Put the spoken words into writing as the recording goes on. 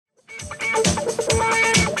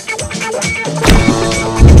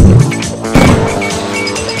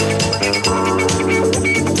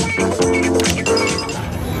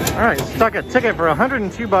stuck a ticket for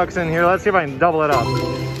 102 bucks in here. Let's see if I can double it up.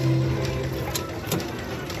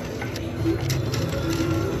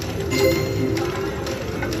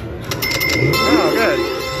 Oh, good.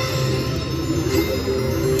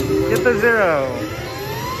 Get the 0.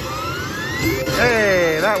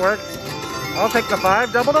 Hey, that works. I'll take the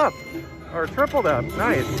 5 doubled up. Or tripled up.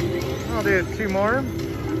 Nice. I'll do 2 more.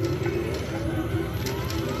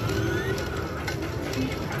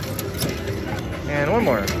 And 1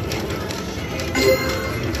 more.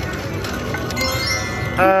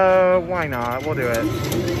 Why not? We'll do it.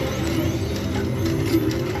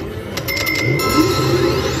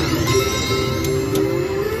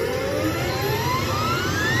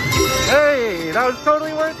 Hey, that was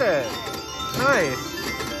totally worth it. Nice.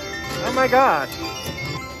 Oh my gosh.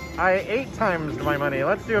 I 8 times my money.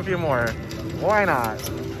 Let's do a few more. Why not?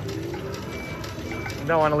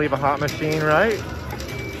 Don't want to leave a hot machine, right?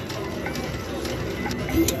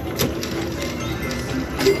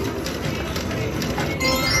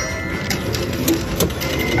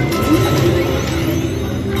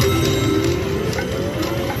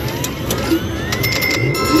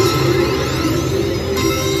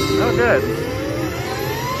 Oh, good.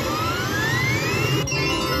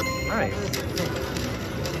 Nice.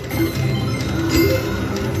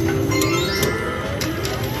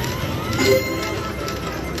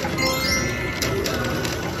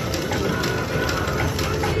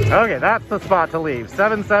 Okay, that's the spot to leave.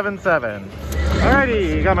 777.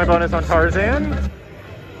 Alrighty, got my bonus on Tarzan.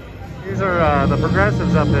 These are the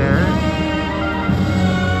progressives up there.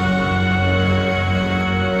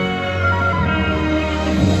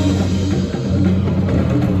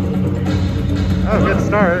 Oh, good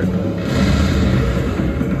start.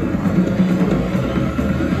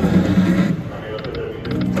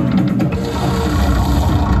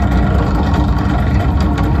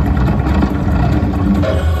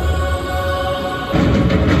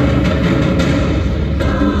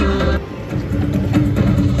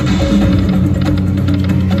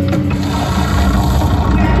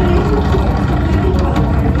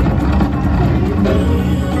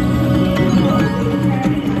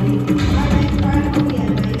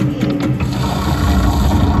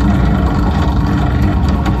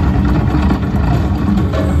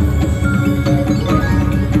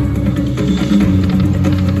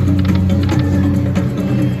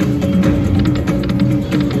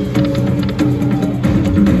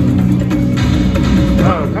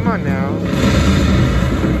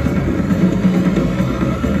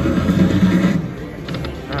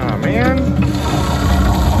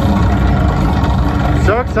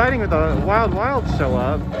 Exciting with the Wild Wild show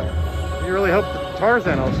up. You really hope that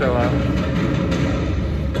Tarzan will show up.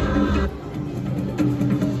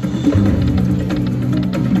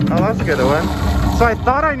 Oh, that's a good one. So I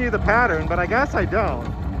thought I knew the pattern, but I guess I don't.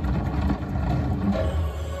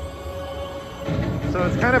 So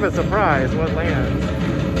it's kind of a surprise what lands.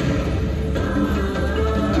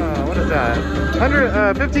 Oh, what is that?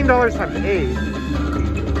 $15 times 8.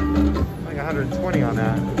 Like 120 on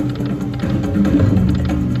that.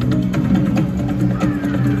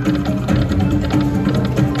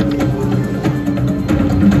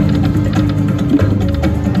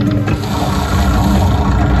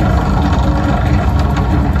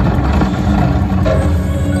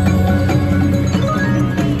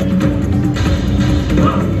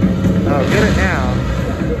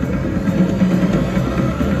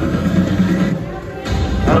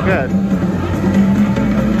 Good.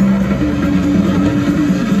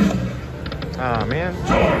 Oh man.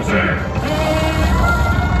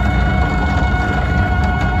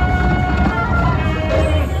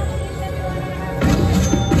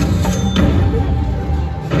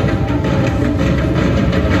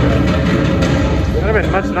 Would have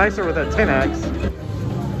been much nicer with a 10X.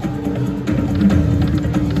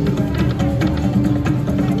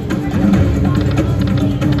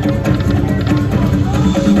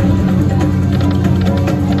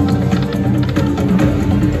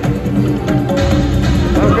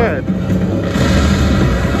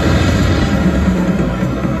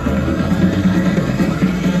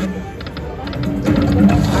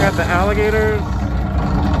 Alligators.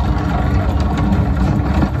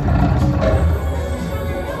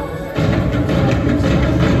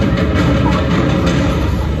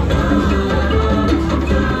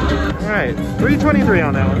 All right, 323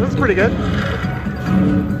 on that one. This is pretty good.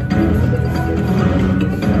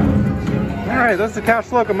 All right, that's the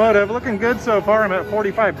Cash Locomotive. Looking good so far. I'm at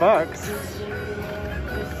 45 bucks.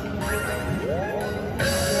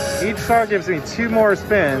 Each star gives me 2 more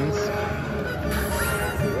spins.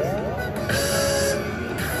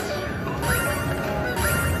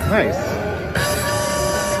 Nice.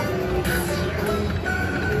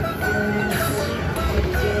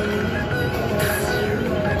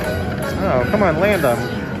 Oh, come on, land them.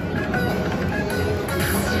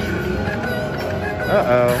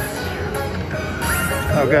 Uh-oh.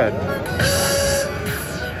 Oh, good.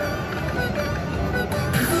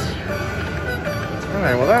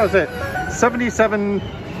 Alright, well that was it.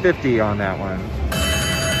 $77.50 on that one.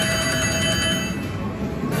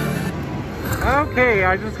 Okay,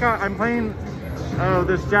 I'm playing,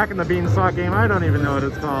 this Jack and the Beanstalk game. I don't even know what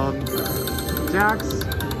it's called. Jack's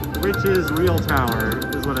Witch's Real Tower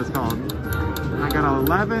is what it's called. I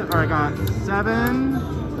got 7.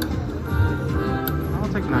 I'll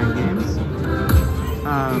take 9 games.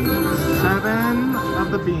 7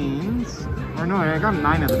 of the beans. Or no, I got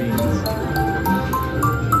 9 of the beans.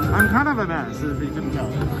 I'm kind of a mess, if you couldn't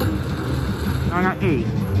tell. I got 8.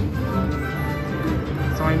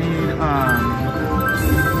 So I need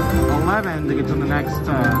 11 to get to the next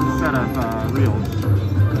set of reels.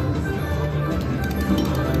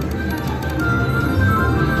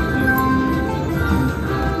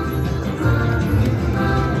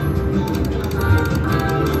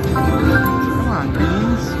 Come on,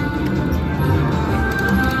 beans.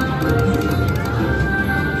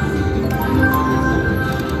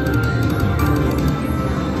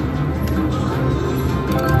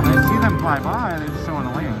 I see them fly by, they just don't want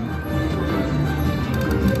to land.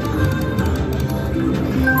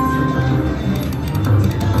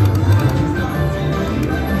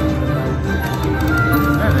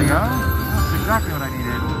 There they go. That's exactly what I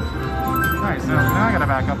needed. Alright, so now I gotta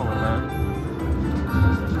back up a little bit.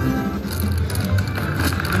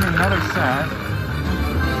 Give me another set.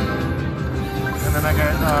 And then I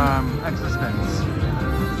get extra spins.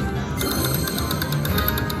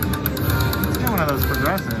 Let's get one of those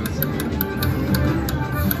progressives.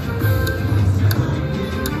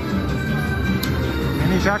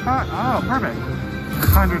 Mini jackpot? Oh, perfect.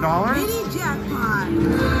 $100. Mini jackpot.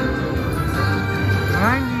 I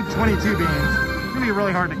need 22 beans. It's gonna be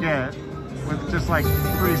really hard to get with just like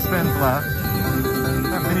 3 spins left.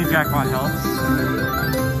 That mini jackpot helps.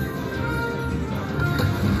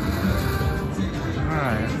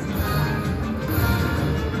 Alright.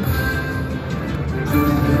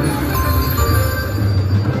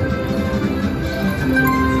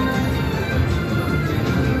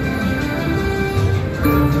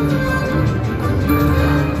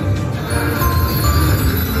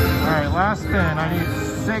 Last spin, I need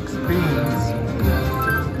 6 beans.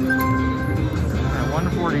 At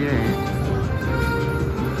 148.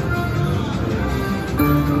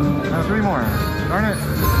 Oh, 3 more. Darn it.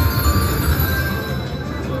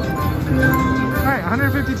 Alright,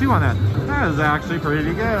 152 on that. That is actually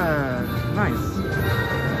pretty good. Nice.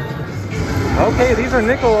 Okay, these are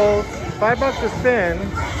nickels. $5 a spin.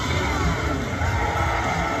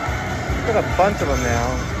 Got a bunch of them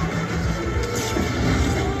now.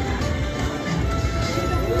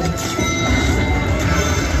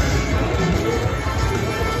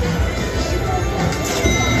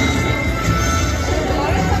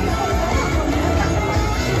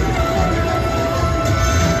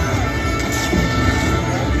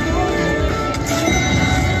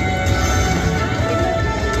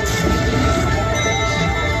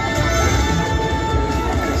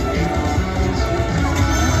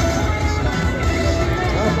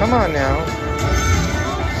 Come on now.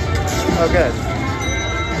 Oh, good.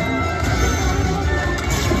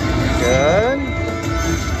 Good.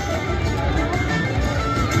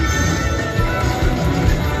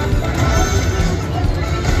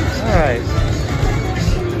 All right.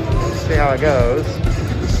 Let's see how it goes.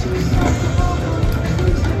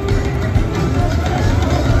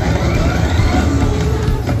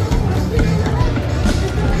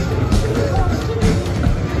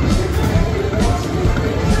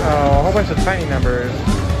 Oh, a whole bunch of tiny numbers.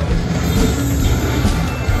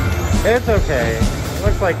 It's okay. It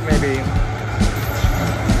looks like maybe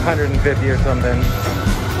 150 or something.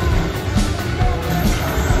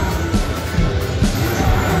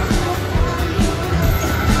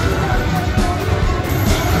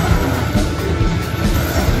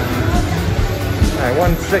 Alright,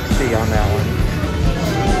 160 on that one.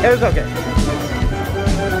 It was okay.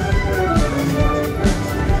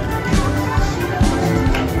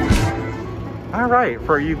 Alright,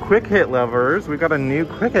 for you quick hit lovers, we've got a new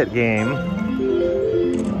quick hit game.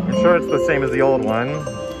 I'm sure it's the same as the old one,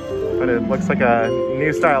 but it looks like a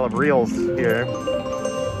new style of reels here.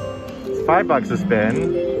 It's $5 a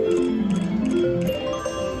spin.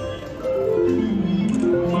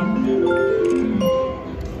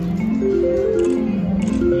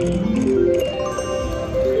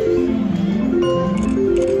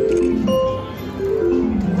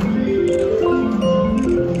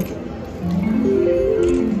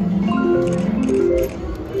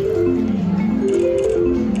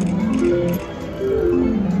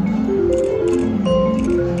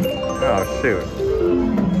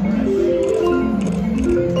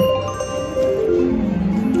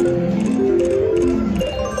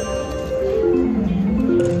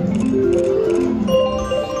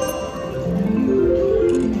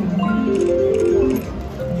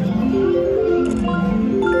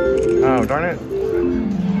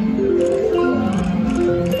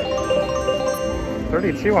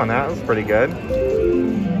 32 on that. That's pretty good.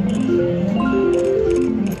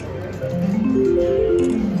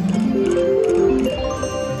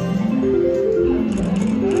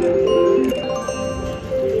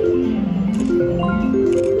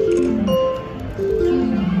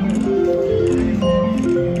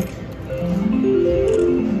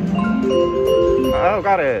 Oh,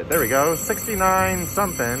 got it. There we go. 69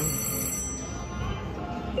 something.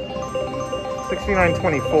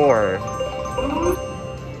 69.24.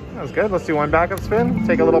 That was good. Let's do one backup spin.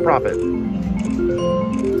 Take a little profit.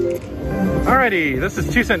 Alrighty, this is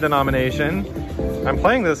 2-cent denomination. I'm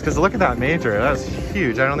playing this because look at that major. That's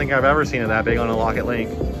huge. I don't think I've ever seen it that big on a Locket Link.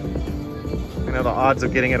 I know the odds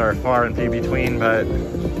of getting it are far and few between, but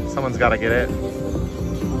someone's got to get it.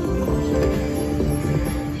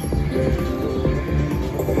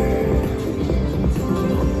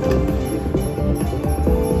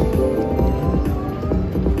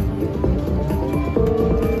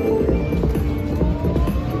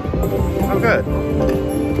 Oh, good.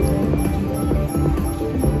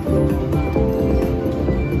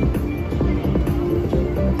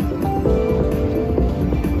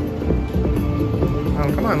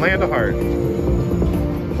 Oh, come on, land a heart.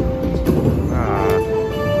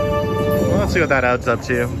 Well, let's see what that adds up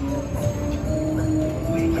to.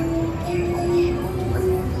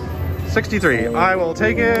 63. I will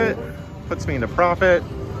take it. Puts me into profit.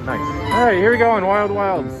 Nice. All right, here we go on Wild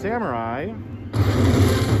Wild Samurai.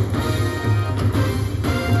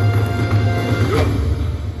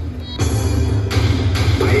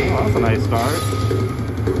 Oh, that's a nice start.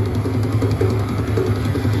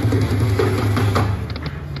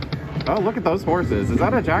 Oh, look at those horses. Is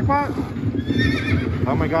that a jackpot?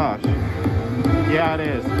 Oh my gosh. Yeah, it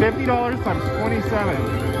is. $50 times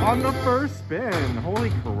 27 on the first spin. Holy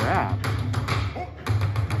crap.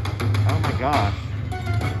 Oh my gosh.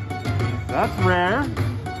 That's rare.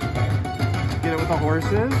 Get it with the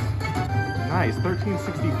horses. Nice,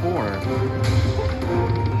 1364.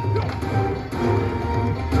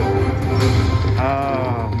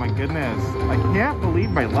 Oh my goodness. I can't believe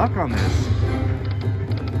my luck on this.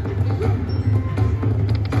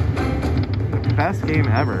 The best game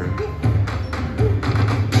ever.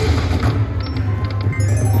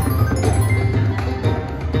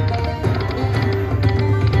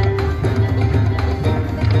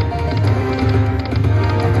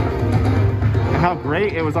 How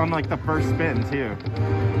great it was on like the first spin too.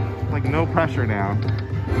 Like no pressure now.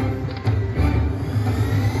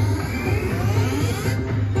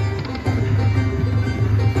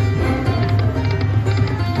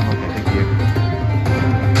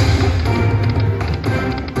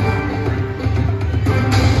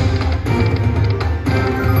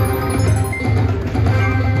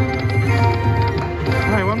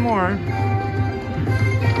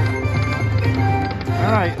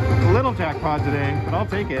 Alright, a little jackpot today, but I'll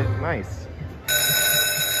take it. Nice.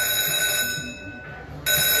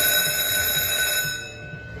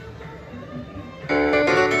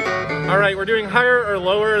 Alright, we're doing higher or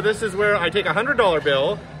lower. This is where I take a $100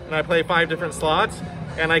 bill and I play 5 different slots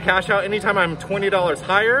and I cash out anytime I'm $20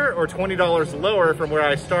 higher or $20 lower from where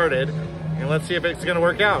I started. And let's see if it's gonna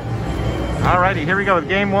work out. Alrighty, here we go with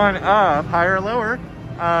game 1 of higher or lower.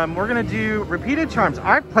 We're gonna do repeated charms.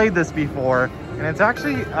 I've played this before and it's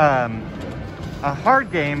actually a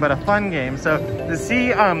hard game but a fun game. So to see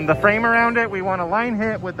the frame around it, we want a line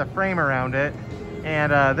hit with the frame around it,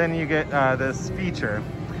 and then you get this feature.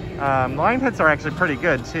 Line hits are actually pretty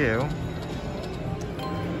good too.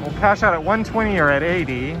 We'll cash out at 120 or at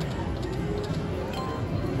 80.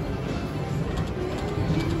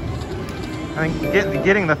 I think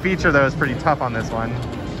getting the feature though is pretty tough on this one.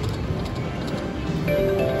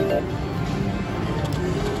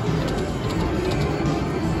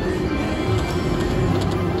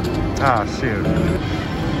 Oh, shoot.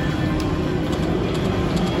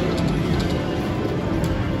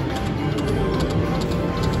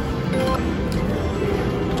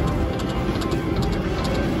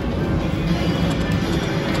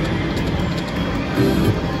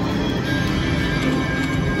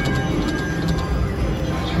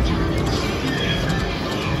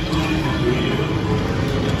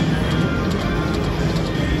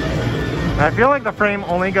 I feel like the frame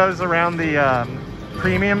only goes around the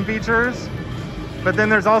premium features, but then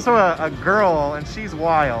there's also a girl and she's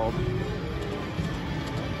wild.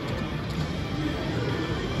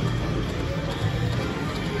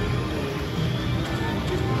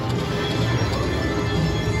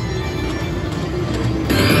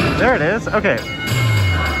 There it is. Okay.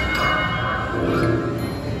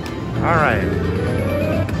 All right.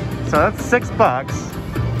 So that's $6.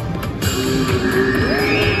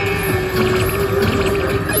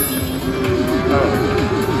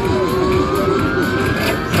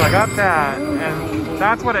 got that, and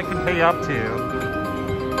that's what it can pay up to.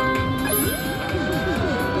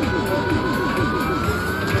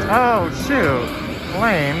 Oh, shoot.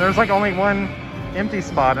 Lame. There's like only one empty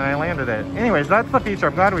spot and I landed it. Anyways, that's the feature.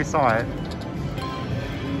 I'm glad we saw it.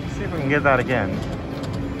 Let's see if we can get that again.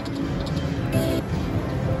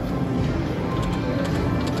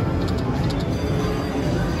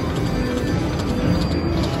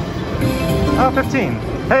 Oh, 15.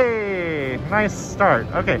 Hey, nice start.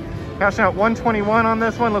 Okay, cashing out 121 on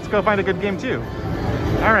this one. Let's go find a good game too.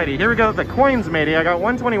 Alrighty, here we go. The coins, matey. I got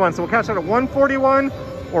 121, so we'll cash out at 141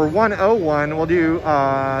 or 101. We'll do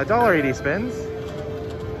 $1.80 spins.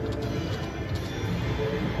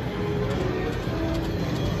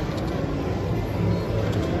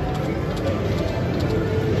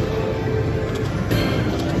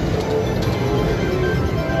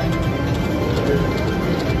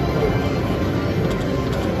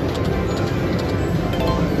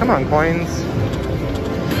 Come on, coins.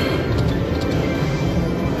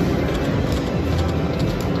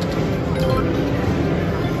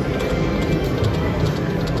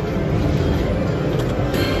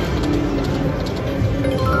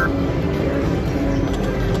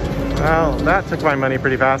 Well, that took my money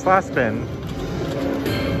pretty fast. Last spin.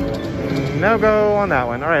 No go on that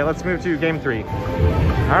one. All right, let's move to game 3.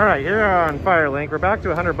 All right, here on Firelink, we're back to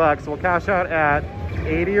 100 bucks. We'll cash out at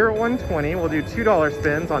 80 or 120. We'll do $2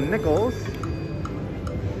 spins on nickels.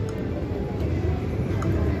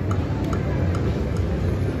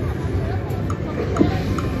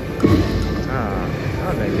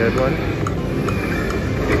 That was a good one.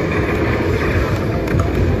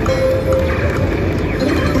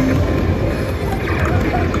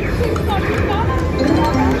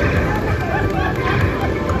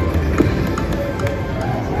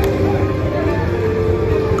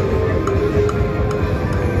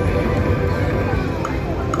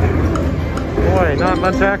 Not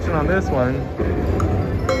much action on this one.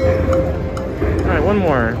 All right, one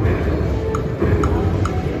more.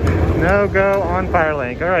 No go on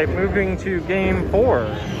Firelink. All right, moving to game 4.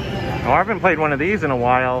 Oh, I haven't played one of these in a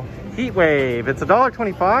while. Heat Wave. It's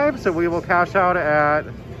 $1.25, so we will cash out at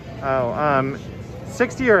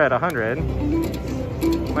 60 or at 100.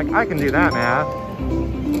 Like, I can do that math.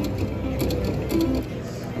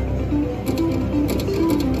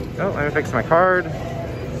 Oh, let me fix my card.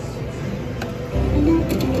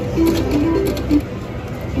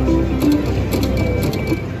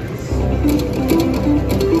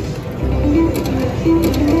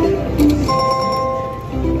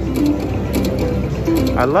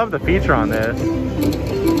 I love the feature on this.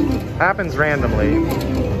 Happens randomly.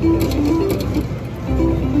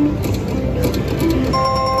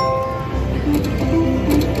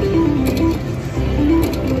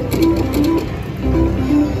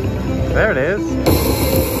 There it is.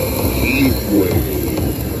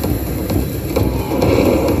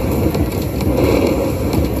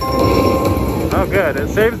 Oh, good. It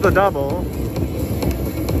saves the double.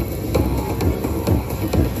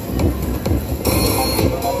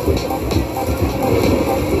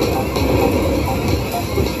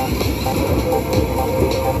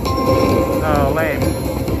 Oh, lame.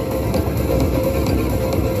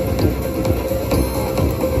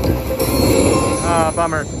 Ah,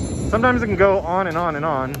 bummer. Sometimes it can go on and on and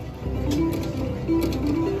on.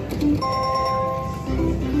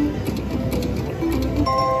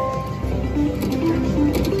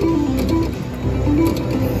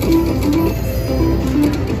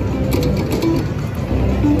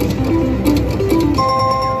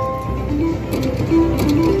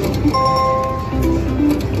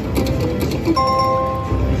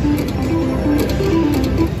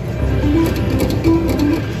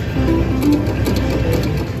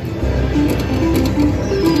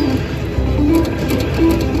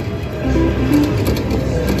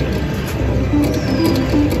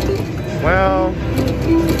 Well,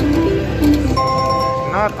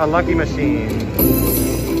 not a lucky machine.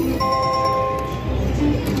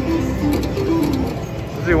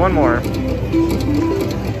 Let's do one more.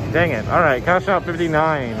 Dang it. All right, cash out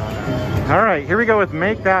 59 on it. All right, here we go with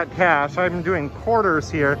Make That Cash. I'm doing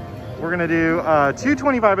quarters here. We're gonna do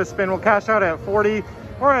 $2.25 a spin. We'll cash out at 40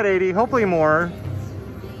 or at 80, hopefully more.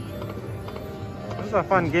 This is a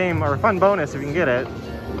fun game, or a fun bonus if you can get it.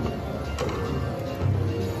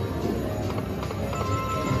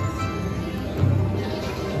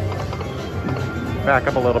 Back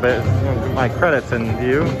up a little bit, my credits in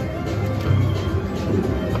view.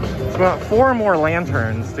 So we want 4 more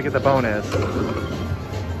lanterns to get the bonus.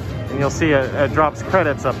 And you'll see it drops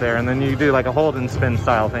credits up there, and then you do like a hold and spin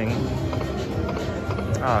style thing.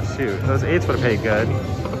 Oh shoot, those 8s would have paid good.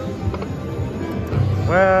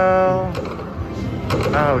 Well,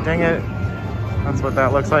 oh, dang it. That's what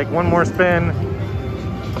that looks like. One more spin.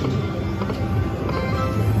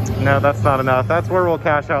 No, that's not enough. That's where we'll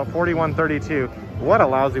cash out, $41.32. What a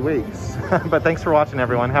lousy week. But thanks for watching,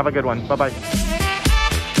 everyone. Have a good one. Bye-bye.